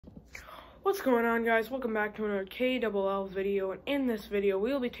What's going on, guys? Welcome back to another KLL video, and in this video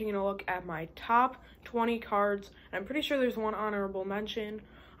we will be taking a look at my top 20 cards. I'm pretty sure there's one honorable mention.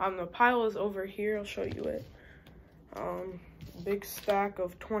 The pile is over here. I'll show you it. Big stack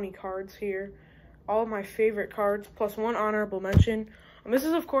of 20 cards here. All of my favorite cards, plus one honorable mention. This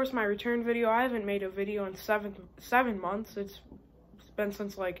is, of course, my return video. I haven't made a video in seven months. It's been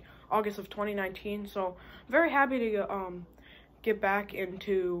since like August of 2019, so I'm very happy to get back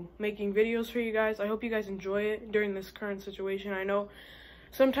into making videos for you guys. I hope you guys enjoy it during this current situation. I know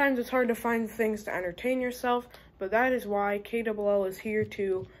sometimes it's hard to find things to entertain yourself, but that is why KLL is here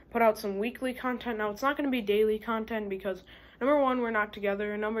to put out some weekly content. Now, it's not going to be daily content because, number one, we're not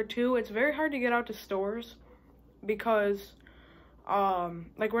together, and number two, it's very hard to get out to stores because,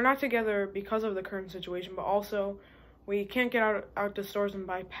 we're not together because of the current situation, but also we can't get out to stores and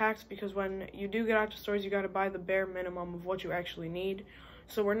buy packs because when you do get out to stores, you got to buy the bare minimum of what you actually need.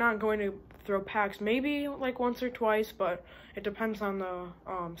 So we're not going to throw packs, maybe like once or twice, but it depends on the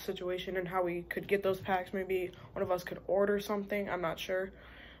situation and how we could get those packs. Maybe one of us could order something, I'm not sure.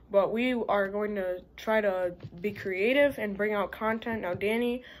 But we are going to try to be creative and bring out content. Now,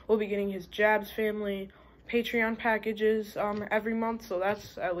 Danny will be getting his Jabs Family Patreon packages every month, so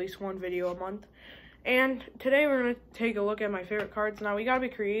that's at least one video a month. And today we're going to take a look at my favorite cards. Now, we got to be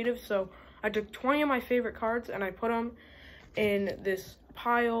creative, so I took 20 of my favorite cards and I put them in this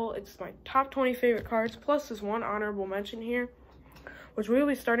pile. It's my top 20 favorite cards, plus this one honorable mention here, which we will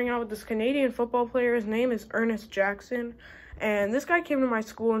be starting out with this Canadian football player. His name is Ernest Jackson, and this guy came to my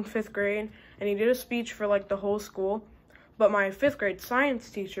school in 5th grade, and he did a speech for, like, the whole school. But my 5th grade science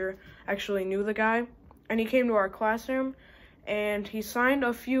teacher actually knew the guy, and he came to our classroom, and he signed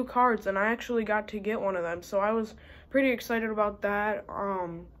a few cards, and I actually got to get one of them, so I was pretty excited about that.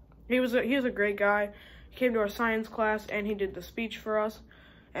 He was a great guy. He came to our science class, and he did the speech for us,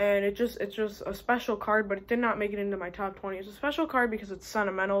 and it's just a special card, but it did not make it into my top 20. It's a special card because it's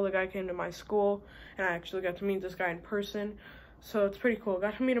sentimental. The guy came to my school, and I actually got to meet this guy in person, so it's pretty cool.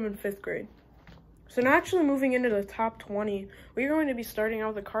 Got to meet him in 5th grade. So now, actually moving into the top 20, we're going to be starting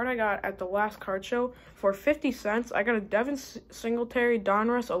out with the card I got at the last card show for 50 cents. I got a Devin Singletary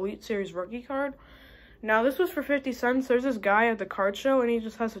Donruss Elite Series rookie card. Now, this was for 50 cents. There's this guy at the card show, and he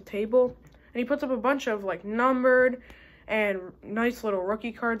just has a table, and he puts up a bunch of, like, numbered and nice little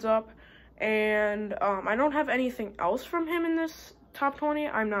rookie cards up. And I don't have anything else from him in this top 20.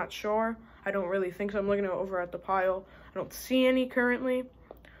 I'm not sure. I don't really think so. I'm looking over at the pile. I don't see any currently,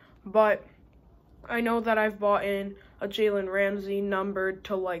 but I know that I've bought in a Jalen Ramsey numbered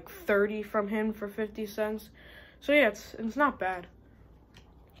to like 30 from him for 50 cents. So yeah, it's not bad.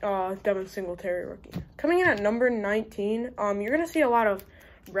 Devin Singletary rookie. Coming in at number 19, you're going to see a lot of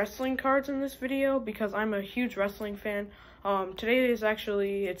wrestling cards in this video because I'm a huge wrestling fan. Today is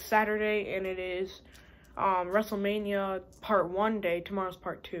actually, it's Saturday, and it is WrestleMania Part 1 day. Tomorrow's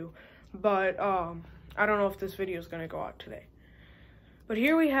Part 2. But I don't know if this video is going to go out today. But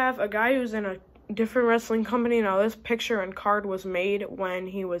here we have a guy who's in a different wrestling company. Now, this picture and card was made when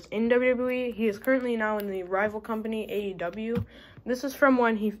he was in WWE. He is currently now in the rival company, AEW. This is from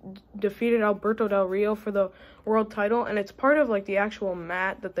when he defeated Alberto Del Rio for the world title, and it's part of, like, the actual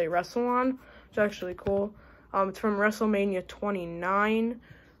mat that they wrestle on, which is actually cool. It's from WrestleMania 29.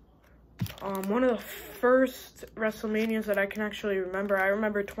 One of the first WrestleManias that I can actually remember. I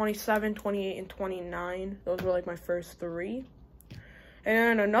remember 27, 28, and 29. Those were, like, my first three.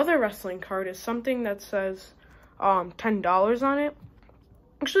 And another wrestling card is something that says $10 on it.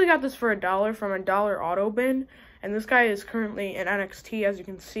 Actually got this for $1 from a dollar auto bin. And this guy is currently in NXT, as you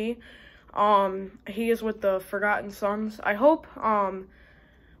can see. He is with the Forgotten Sons. I hope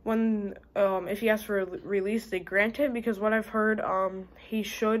if he asks for a release, they grant it, because what I've heard, he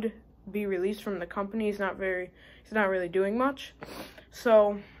should be released from the company. He's not really doing much.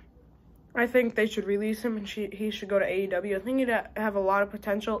 So I think they should release him, and he should go to AEW. I think he'd have a lot of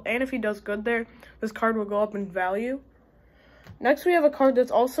potential, and if he does good there, this card will go up in value. Next, we have a card that's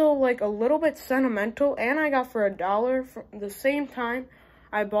also, like, a little bit sentimental, and I got for $1 for the same time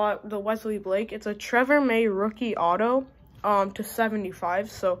I bought the Wesley Blake. It's a Trevor May rookie auto to 75.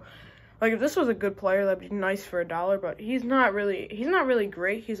 So, like, if this was a good player, that'd be nice for $1, but he's not really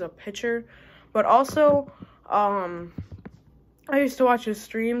great. He's a pitcher, but also, I used to watch his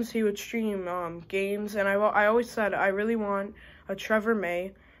streams. He would stream games, and I always said I really want a Trevor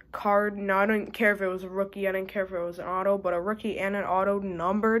May card. Now, I didn't care if it was a rookie. I didn't care if it was an auto, but a rookie and an auto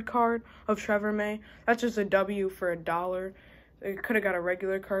numbered card of Trevor May. That's just a W for $1. I could have got a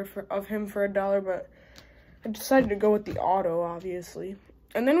regular card of him for $1, but I decided to go with the auto, obviously.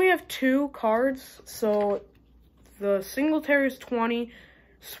 And then we have two cards. So the Singletary is 20.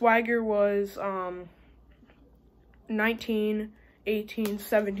 Swagger was 19, 18,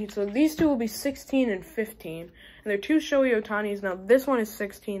 17. So these two will be 16 and 15. And they're two Shohei Ohtanis. Now this one is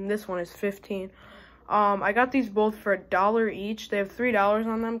 16, this one is 15. I got these both for $1 each. They have $3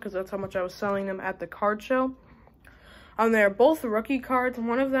 on them because that's how much I was selling them at the card show. They're both rookie cards.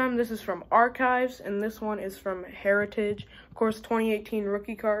 One of them, this is from Archives, and this one is from Heritage. Of course, 2018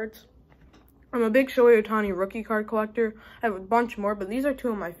 rookie cards. I'm a big Shohei Ohtani rookie card collector. I have a bunch more, but these are two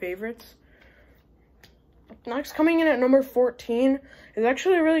of my favorites. Next, coming in at number 14 is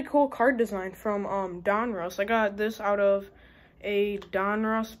actually a really cool card design from Donruss. I got this out of a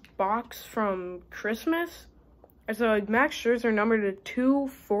Donruss box from Christmas. It's a Max Scherzer numbered to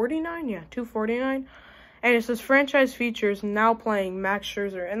 249. Yeah, 249. And it says franchise features now playing Max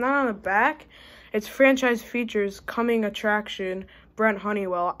Scherzer. And then on the back, it's franchise features coming attraction Brent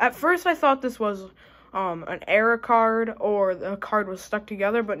Honeywell. At first, I thought this was an error card or the card was stuck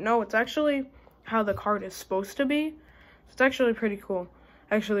together. But no, it's actually how the card is supposed to be. It's actually pretty cool.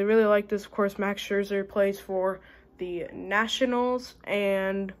 I actually really like this. Of course, Max Scherzer plays for the Nationals,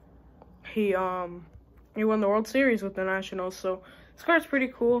 and he won the World Series with the Nationals. So this card's pretty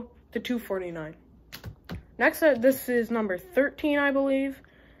cool. The 249. Next, this is number 13, I believe.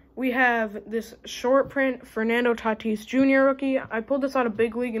 We have this short print Fernando Tatis Jr. rookie. I pulled this out of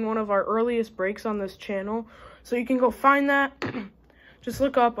Big League in one of our earliest breaks on this channel, so you can go find that. Just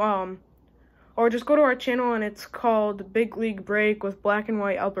look up, or just go to our channel, and it's called Big League Break with Black and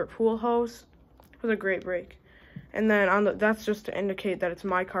White Albert Pujols. It was a great break. And then that's just to indicate that it's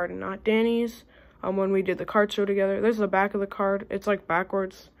my card and not Danny's. When we did the card show together, there's the back of the card. It's like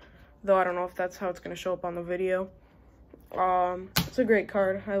backwards, though I don't know if that's how it's gonna show up on the video. It's a great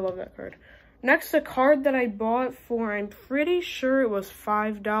card. I love that card. Next, a card that I bought for, I'm pretty sure it was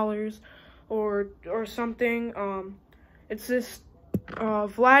 $5 or something. It's this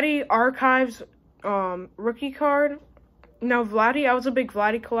Vladdy Archives rookie card. Now Vladdy, I was a big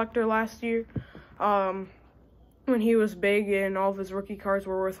Vladdy collector last year. When he was big and all of his rookie cards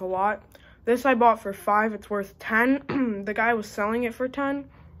were worth a lot. This I bought for $5. It's worth $10. The guy was selling it for $10.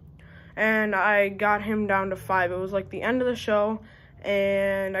 And I got him down to $5. It was like the end of the show,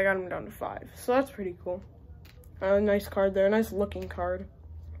 and I got him down to $5. So that's pretty cool. A nice card there, a nice looking card.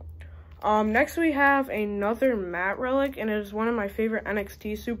 Next we have another matte relic, and it is one of my favorite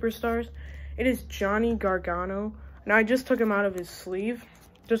NXT superstars. It is Johnny Gargano. Now I just took him out of his sleeve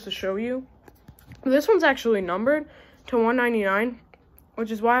just to show you. This one's actually numbered to 199, which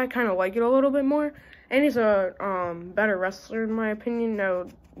is why I kind of like it a little bit more. And he's a better wrestler in my opinion. Now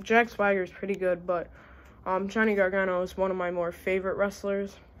Jack Swagger is pretty good, but Johnny Gargano is one of my more favorite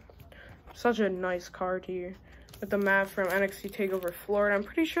wrestlers. Such a nice card here with the mat from NXT TakeOver Florida. I'm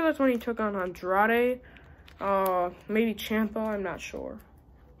pretty sure that's when he took on Andrade, maybe Ciampa, I'm not sure.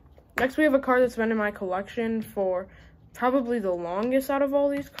 Next, we have a card that's been in my collection for probably the longest out of all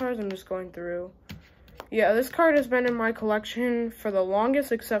these cards. I'm just going through. Yeah, this card has been in my collection for the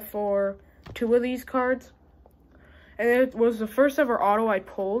longest except for 2 of these cards. And it was the first ever auto I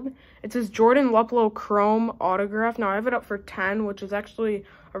pulled. It says Jordan Luplow Chrome autograph. Now, I have it up for $10, which is actually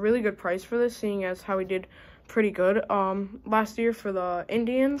a really good price for this, seeing as how he did pretty good last year for the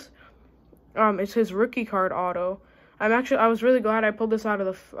Indians. It's his rookie card auto. I was really glad I pulled this out of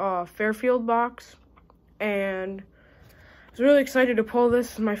the Fairfield box, and I was really excited to pull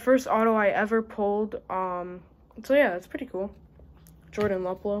this. It's my first auto I ever pulled. So yeah, that's pretty cool. Jordan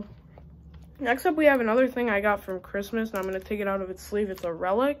Luplow. Next up, we have another thing I got from Christmas, and I'm going to take it out of its sleeve. It's a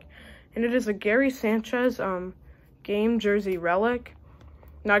relic, and it is a Gary Sanchez game jersey relic.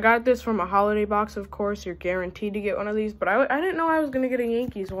 Now, I got this from a holiday box, of course. You're guaranteed to get one of these, but I didn't know I was going to get a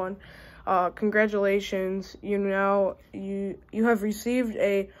Yankees one. Congratulations. You have received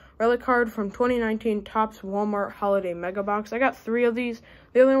a relic card from 2019 Topps Walmart Holiday Mega Box. I got 3 of these.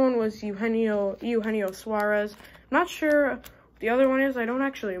 The other one was Eugenio Suarez. I'm not sure what the other one is. I don't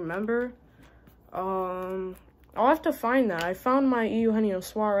actually remember. I'll have to find that. I found my Eugenio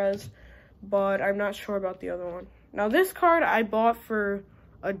Suarez, but I'm not sure about the other one. Now, this card I bought for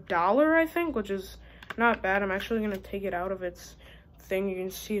 $1, I think, which is not bad. I'm actually going to take it out of its thing. You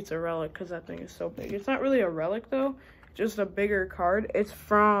can see it's a relic because that thing is so big. It's not really a relic, though. Just a bigger card. It's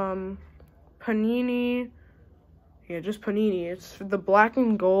from Panini. Yeah, just Panini. It's the black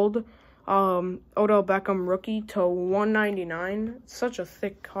and gold Odell Beckham rookie to $199. It's such a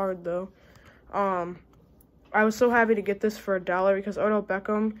thick card, though. I was so happy to get this for $1 because Odell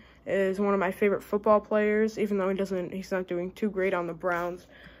Beckham is one of my favorite football players, even though he's not doing too great on the Browns.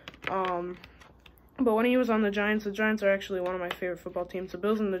 But when he was on the Giants are actually one of my favorite football teams. The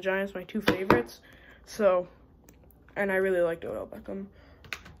Bills and the Giants, my 2 favorites. So, and I really liked Odell Beckham.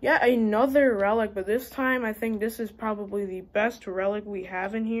 Yet another relic, but this time I think this is probably the best relic we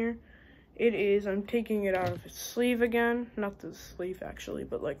have in here. It is, I'm taking it out of its sleeve again. Not the sleeve actually,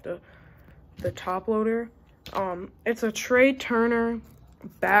 but like the top loader. It's a Trey Turner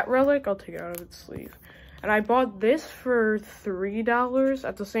bat relic. I'll take it out of its sleeve. And I bought this for $3.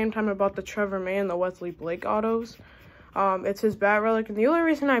 At the same time I bought the Trevor May and the Wesley Blake autos. It's his bat relic. And the only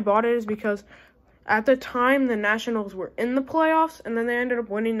reason I bought it is because at the time the Nationals were in the playoffs and then they ended up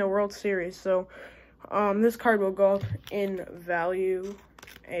winning the World Series. So this card will go up in value,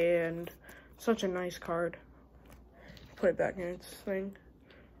 and such a nice card. Put it back in its thing.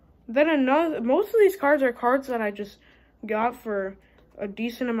 Then most of these cards are cards that I just got for a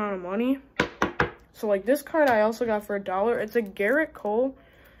decent amount of money. So like this card I also got for $1. It's a Garrett Cole,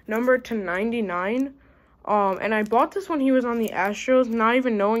 numbered to 99. And I bought this when he was on the Astros, not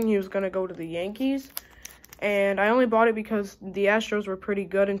even knowing he was going to go to the Yankees. And I only bought it because the Astros were pretty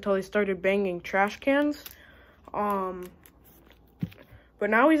good until they started banging trash cans. But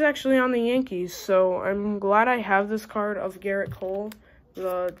now he's actually on the Yankees, so I'm glad I have this card of Garrett Cole.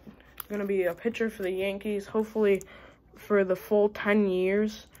 Gonna be a pitcher for the Yankees, hopefully for the full 10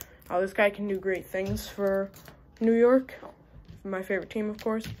 years. This guy can do great things for New York, my favorite team, of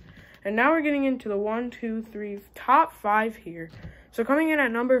course. And now we're getting into the top 5 here. So coming in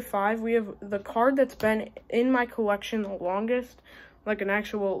at number 5, we have the card that's been in my collection the longest. Like an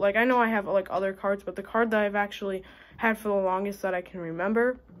actual, like I know I have like other cards, but the card that I've actually had for the longest that I can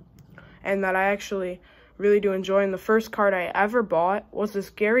remember and that I actually really do enjoy. And the first card I ever bought was this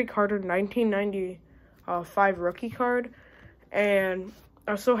Gary Carter 1995 rookie card. And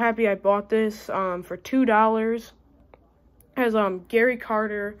I was so happy I bought this for $2. It has Gary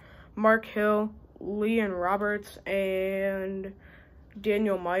Carter, Mark Hill, Leon Roberts, and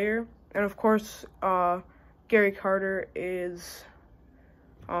Daniel Meyer. And of course, Gary Carter is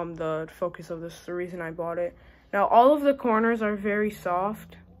the focus of this, the reason I bought it. Now, all of the corners are very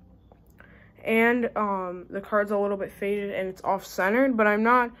soft, and the card's a little bit faded, and it's off-centered, but I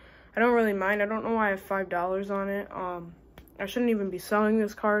don't really mind. I don't know why I have $5 on it. I shouldn't even be selling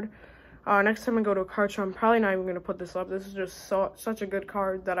this card. Next time I go to a card show, I'm probably not even going to put this up. This is just such a good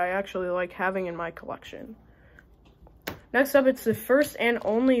card that I actually like having in my collection. Next up, it's the first and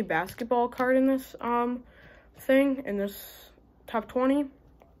only basketball card in this in this top 20.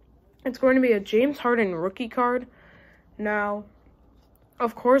 It's going to be a James Harden rookie card. Now,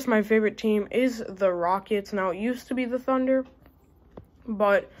 of course, my favorite team is the Rockets. Now, it used to be the Thunder,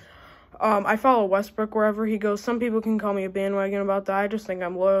 but I follow Westbrook wherever he goes. Some people can call me a bandwagon about that. I just think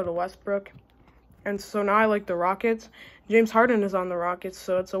I'm loyal to Westbrook. And so now I like the Rockets. James Harden is on the Rockets,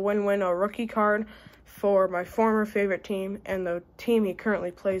 so it's a win-win, a rookie card for my former favorite team and the team he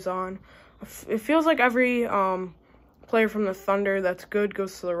currently plays on. It feels like every player from the Thunder that's good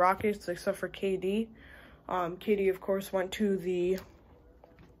goes to the Rockets, except for KD. KD, of course, went to the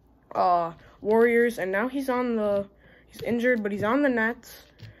Warriors, and now he's injured, but he's on the Nets.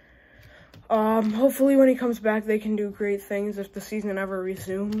 Hopefully when he comes back, they can do great things if the season ever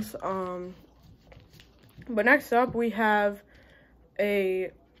resumes. But next up, we have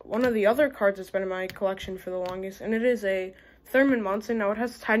one of the other cards that's been in my collection for the longest, and it is a Thurman Munson. Now, it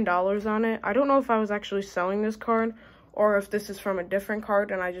has $10 on it. I don't know if I was actually selling this card or if this is from a different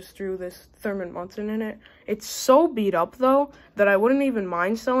card and I just threw this Thurman Munson in it. It's so beat up, though, that I wouldn't even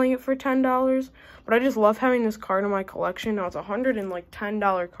mind selling it for $10. But I just love having this card in my collection. Now, it's a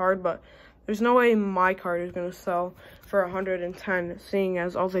 $110 card, but there's no way my card is going to sell for $110, seeing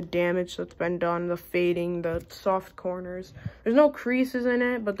as all the damage that's been done, the fading, the soft corners. There's no creases in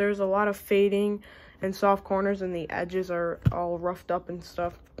it, but there's a lot of fading and soft corners, and the edges are all roughed up and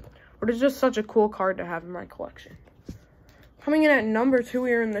stuff. But it's just such a cool card to have in my collection. Coming in at number 2,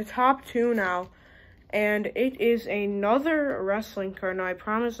 we are in the top 2 now, and it is another wrestling card. Now, I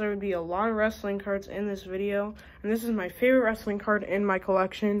promised there would be a lot of wrestling cards in this video, and this is my favorite wrestling card in my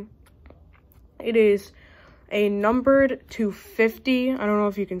collection. It is a numbered to 50. I don't know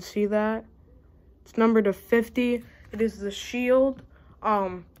if you can see that. It's numbered to 50. It is the Shield,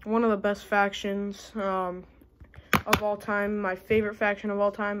 one of the best factions of all time. My favorite faction of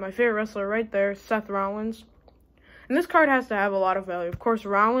all time. My favorite wrestler right there, Seth Rollins. And this card has to have a lot of value. Of course,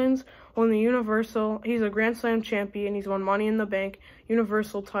 Rollins won the Universal. He's a Grand Slam champion. He's won Money in the Bank,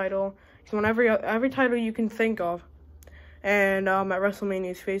 Universal title. He's won every title you can think of. And at WrestleMania,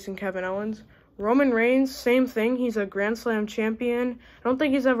 he's facing Kevin Owens. Roman Reigns, same thing. He's a Grand Slam champion. I don't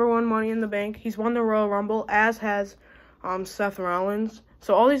think he's ever won Money in the Bank. He's won the Royal Rumble, as has Seth Rollins.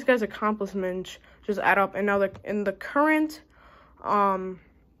 So all these guys' accomplishments just add up. And now in the current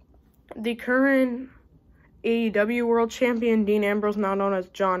AEW World Champion Dean Ambrose, now known as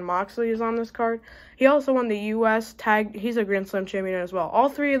Jon Moxley, is on this card. He also won the U.S. Tag. He's a Grand Slam champion as well. All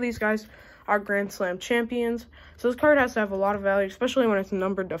three of these guys are Grand Slam champions. So this card has to have a lot of value, especially when it's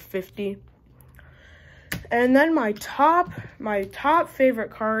numbered to 50. And then my top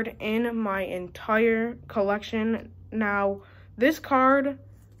favorite card in my entire collection. Now, this card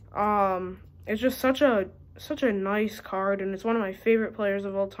is just such a nice card, and it's one of my favorite players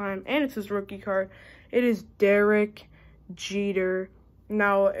of all time, and it's his rookie card. It is Derek Jeter.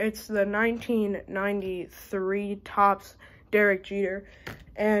 Now, it's the 1993 Topps Derek Jeter.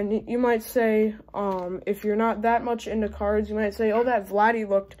 And you might say, if you're not that much into cards, you might say, oh, that Vladdy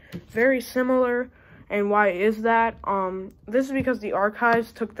looked very similar. And why is that? This is because the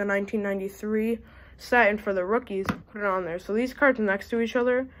Archives took the 1993 set, and for the rookies, put it on there. So these cards next to each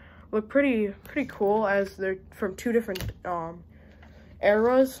other look pretty cool, as they're from two different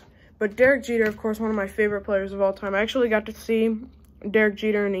eras. But Derek Jeter, of course, one of my favorite players of all time. I actually got to see Derek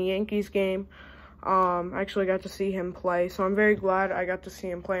Jeter in a Yankees game. I actually got to see him play, so I'm very glad I got to see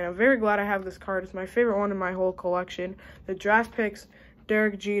him play. And I'm very glad I have this card. It's my favorite one in my whole collection. The Draft Picks,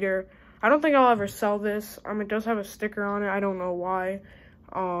 Derek Jeter. I don't think I'll ever sell this. It does have a sticker on it. I don't know why.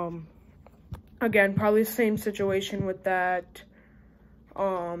 Again, probably the same situation with that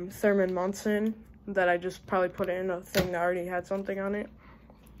Thurman Munson that I just probably put in a thing that already had something on it.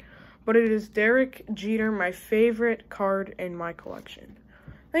 But it is Derek Jeter, my favorite card in my collection.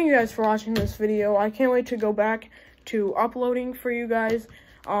 Thank you guys for watching this video. I can't wait to go back to uploading for you guys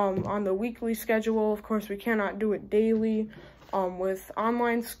on the weekly schedule. Of course, we cannot do it daily with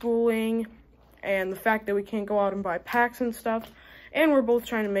online schooling and the fact that we can't go out and buy packs and stuff. And we're both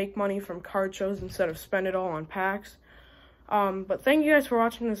trying to make money from card shows instead of spend it all on packs. But thank you guys for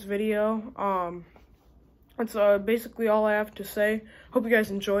watching this video. That's basically all I have to say. Hope you guys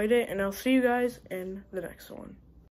enjoyed it, and I'll see you guys in the next one.